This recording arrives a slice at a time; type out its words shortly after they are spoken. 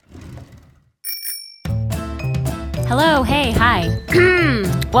Hello, hey, hi.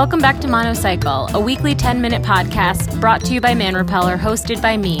 Welcome back to Monocycle, a weekly 10-minute podcast brought to you by Man Repeller, hosted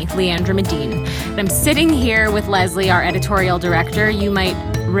by me, Leandra Medine. And I'm sitting here with Leslie, our editorial director. You might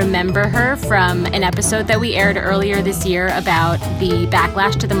remember her from an episode that we aired earlier this year about the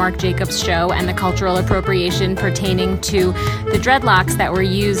backlash to the Marc Jacobs show and the cultural appropriation pertaining to the dreadlocks that were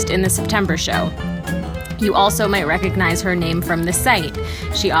used in the September show. You also might recognize her name from the site.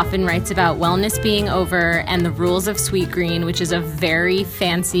 She often writes about wellness being over and the rules of Sweetgreen, which is a very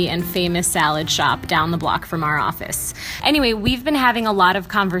fancy and famous salad shop down the block from our office. Anyway, we've been having a lot of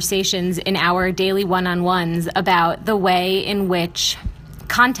conversations in our daily one-on-ones about the way in which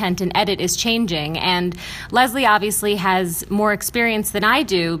content and edit is changing. And Leslie obviously has more experience than I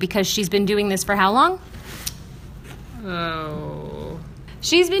do because she's been doing this for how long?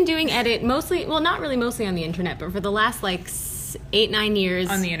 She's been doing edit mostly, well, not really mostly on the internet, but for the last 8-9 years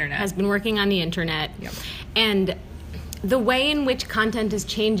on the internet, has been working on the internet. Yep. And the way in which content is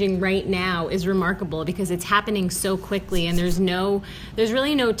changing right now is remarkable because it's happening so quickly, and there's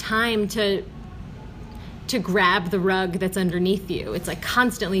really no time to grab the rug that's underneath you. It's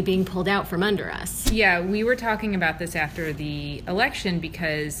constantly being pulled out from under us. Yeah, we were talking about this after the election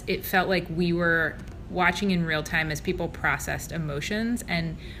because it felt like we were watching in real time as people processed emotions,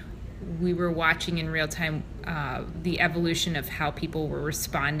 and we were watching in real time the evolution of how people were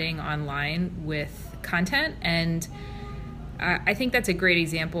responding online with content. And I think that's a great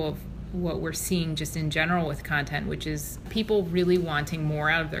example of what we're seeing just in general with content, which is people really wanting more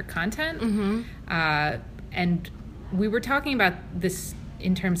out of their content. Mm-hmm. And we were talking about this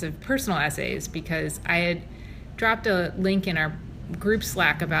in terms of personal essays because I had dropped a link in our group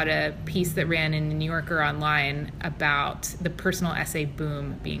Slack about a piece that ran in the New Yorker online about the personal essay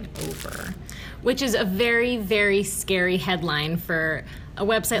boom being over. Which is a very, very scary headline for a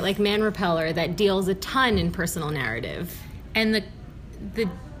website like Man Repeller that deals a ton in personal narrative. And the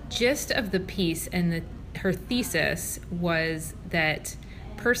gist of the piece and her thesis was that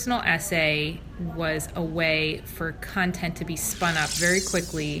personal essay was a way for content to be spun up very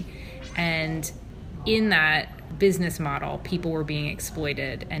quickly, and in that business model, people were being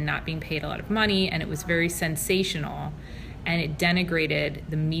exploited and not being paid a lot of money, and it was very sensational, and it denigrated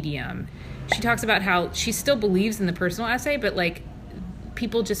the medium. She talks about how she still believes in the personal essay, but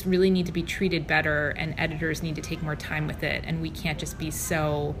people just really need to be treated better, and editors need to take more time with it, and we can't just be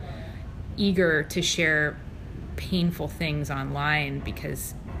so eager to share painful things online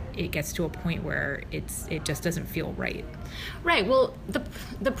because it gets to a point where it just doesn't feel right. Right. Well,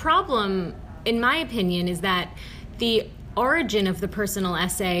 the problem, in my opinion, is that the origin of the personal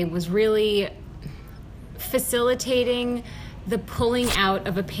essay was really facilitating the pulling out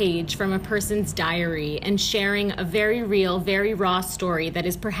of a page from a person's diary and sharing a very real, very raw story that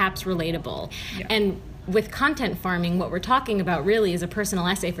is perhaps relatable. Yeah. And with content farming, what we're talking about really is a personal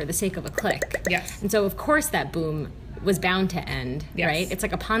essay for the sake of a click. Yes. And so, of course, that boom was bound to end, yes. Right? It's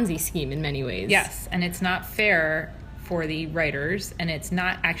like a Ponzi scheme in many ways. Yes, and it's not fair for the writers, and it's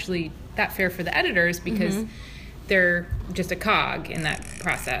not actually that fair for the editors because mm-hmm. they're just a cog in that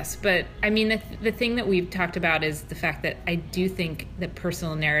process. But I mean, the thing that we've talked about is the fact that I do think that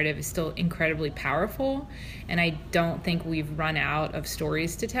personal narrative is still incredibly powerful, and I don't think we've run out of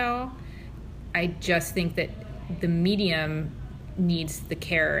stories to tell. I just think that the medium needs the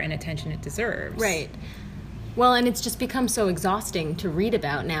care and attention it deserves. Right. Well, and it's just become so exhausting to read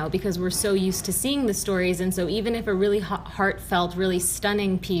about now because we're so used to seeing the stories, and so even if a really heartfelt, really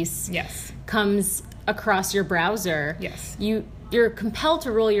stunning piece yes. comes across your browser, yes. you're compelled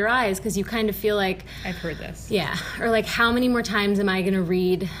to roll your eyes because you kind of feel like... I've heard this. Yeah, or how many more times am I going to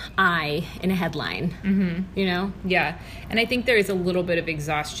read I in a headline, mm-hmm. you know? Yeah, and I think there is a little bit of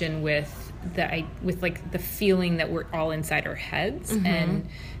exhaustion with the feeling that we're all inside our heads, mm-hmm. and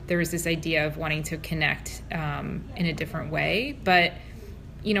there is this idea of wanting to connect in a different way. But,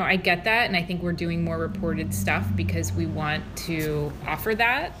 I get that, and I think we're doing more reported stuff because we want to offer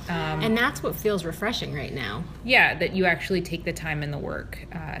that. And that's what feels refreshing right now. Yeah, that you actually take the time and the work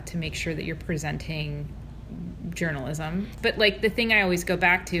to make sure that you're presenting journalism. But, the thing I always go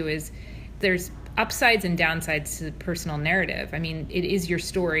back to is there's upsides and downsides to the personal narrative. I mean, it is your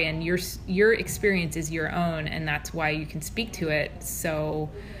story, and your experience is your own, and that's why you can speak to it so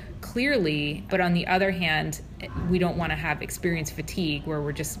clearly. But on the other hand, we don't want to have experience fatigue where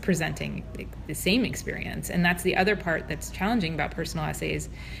we're just presenting the same experience. And that's the other part that's challenging about personal essays.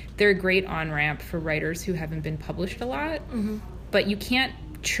 They're a great on-ramp for writers who haven't been published a lot, mm-hmm. but you can't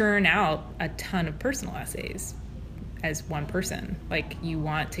churn out a ton of personal essays as one person. You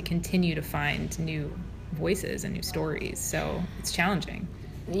want to continue to find new voices and new stories, so it's challenging.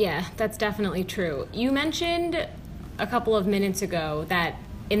 Yeah, that's definitely true. You mentioned a couple of minutes ago that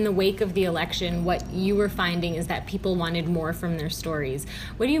in the wake of the election, what you were finding is that people wanted more from their stories.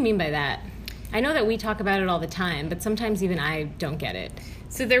 What do you mean by that? I know that we talk about it all the time, but sometimes even I don't get it.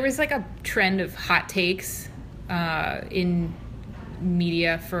 So there was like a trend of hot takes in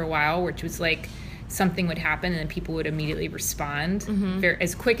media for a while, which was like something would happen and then people would immediately respond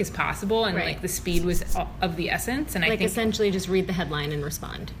as quick as possible, and like the speed was of the essence. And I think essentially just read the headline and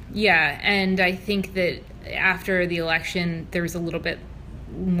respond. Yeah, and I think that after the election there was a little bit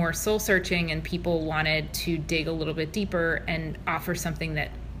more soul searching and people wanted to dig a little bit deeper and offer something that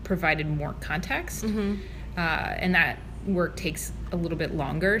provided more context. And that work takes a little bit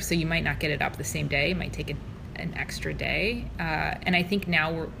longer, so you might not get it up the same day. It might take an extra day. And I think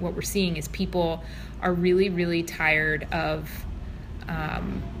now what we're seeing is people are really, really tired of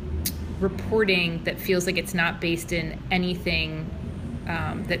reporting that feels like it's not based in anything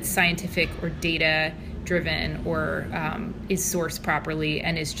that's scientific or data driven or is sourced properly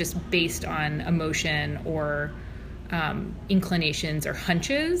and is just based on emotion or inclinations or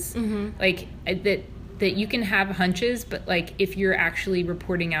hunches. Like that you can have hunches, but like if you're actually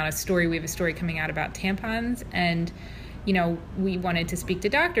reporting out a story, we have a story coming out about tampons, and you know, we wanted to speak to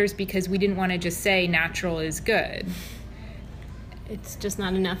doctors because we didn't want to just say natural is good. It's just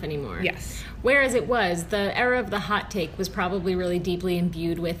not enough anymore. Yes. Whereas it was, the era of the hot take was probably really deeply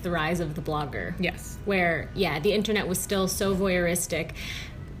imbued with the rise of the blogger. Yes. Where, the internet was still so voyeuristic.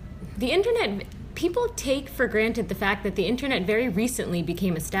 The internet, people take for granted the fact that the internet very recently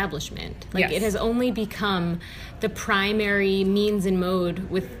became establishment. Like, it has only become the primary means and mode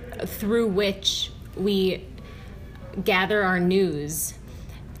through which we gather our news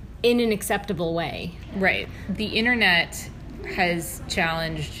in an acceptable way. Right. The internet has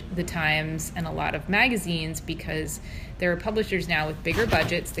challenged the Times and a lot of magazines because there are publishers now with bigger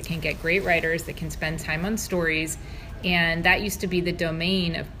budgets that can get great writers that can spend time on stories, and that used to be the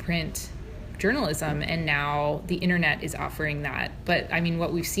domain of print journalism, and now the internet is offering that. But I mean,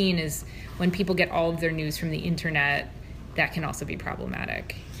 what we've seen is when people get all of their news from the internet, that can also be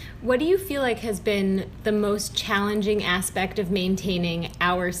problematic. What do you feel like has been the most challenging aspect of maintaining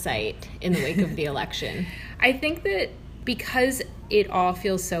our site in the wake of the election? I think that because it all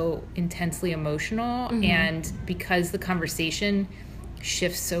feels so intensely emotional and because the conversation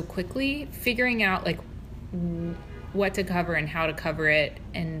shifts so quickly, figuring out like what to cover and how to cover it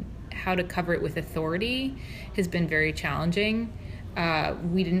and how to cover it with authority has been very challenging.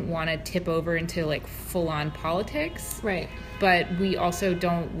 We didn't want to tip over into like full-on politics. Right. But we also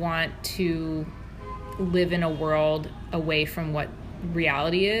don't want to live in a world away from what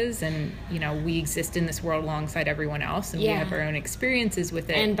reality is, and you know, we exist in this world alongside everyone else, and we have our own experiences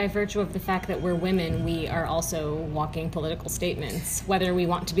with it. And by virtue of the fact that we're women, we are also walking political statements, whether we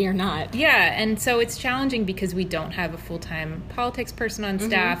want to be or not. Yeah, and so it's challenging because we don't have a full-time politics person on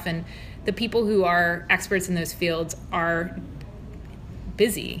staff, and the people who are experts in those fields are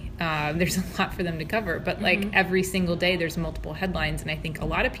busy. There's a lot for them to cover, but like every single day there's multiple headlines, and I think a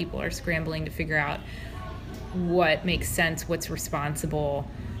lot of people are scrambling to figure out what makes sense, what's responsible,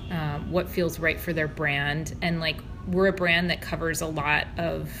 what feels right for their brand. And like, we're a brand that covers a lot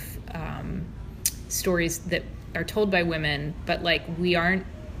of stories that are told by women, but like, we aren't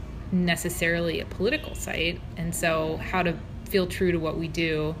necessarily a political site. And so how to feel true to what we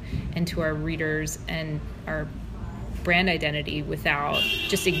do and to our readers and our brand identity without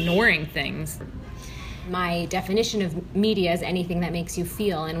just ignoring things. My definition of media is anything that makes you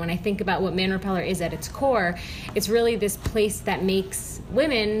feel. And when I think about what Man Repeller is at its core, it's really this place that makes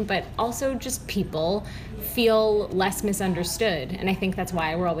women, but also just people, feel less misunderstood. And I think that's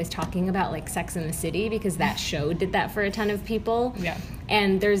why we're always talking about like Sex and the City, because that show did that for a ton of people. Yeah.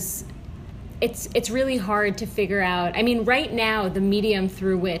 And it's really hard to figure out. I mean, right now, the medium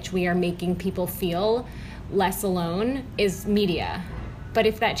through which we are making people feel less alone is media. But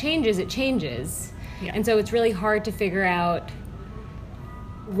if that changes, it changes. Yeah. And so it's really hard to figure out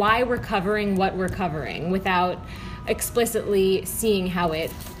why we're covering what we're covering without explicitly seeing how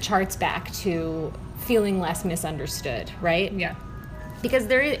it charts back to feeling less misunderstood, right? Yeah. Because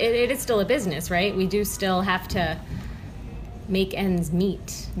it is still a business, right? We do still have to make ends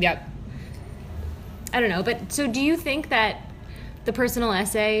meet. Yep. I don't know, but so do you think that the personal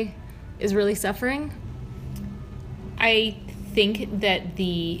essay is really suffering? I think that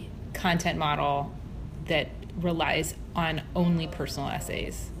the content model that relies on only personal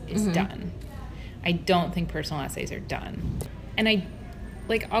essays is done. I don't think personal essays are done. And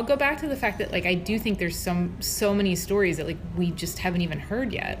I'll go back to the fact that like I do think there's so many stories that like we just haven't even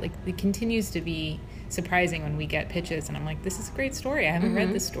heard yet. Like it continues to be surprising when we get pitches and I'm like, this is a great story. I haven't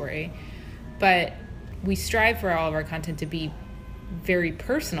read this story. But we strive for all of our content to be very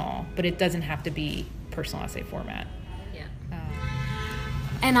personal, but it doesn't have to be personal essay format. Yeah.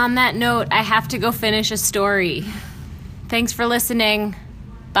 And on that note, I have to go finish a story. Thanks for listening.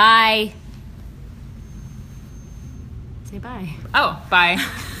 Bye. Say bye. Oh, bye.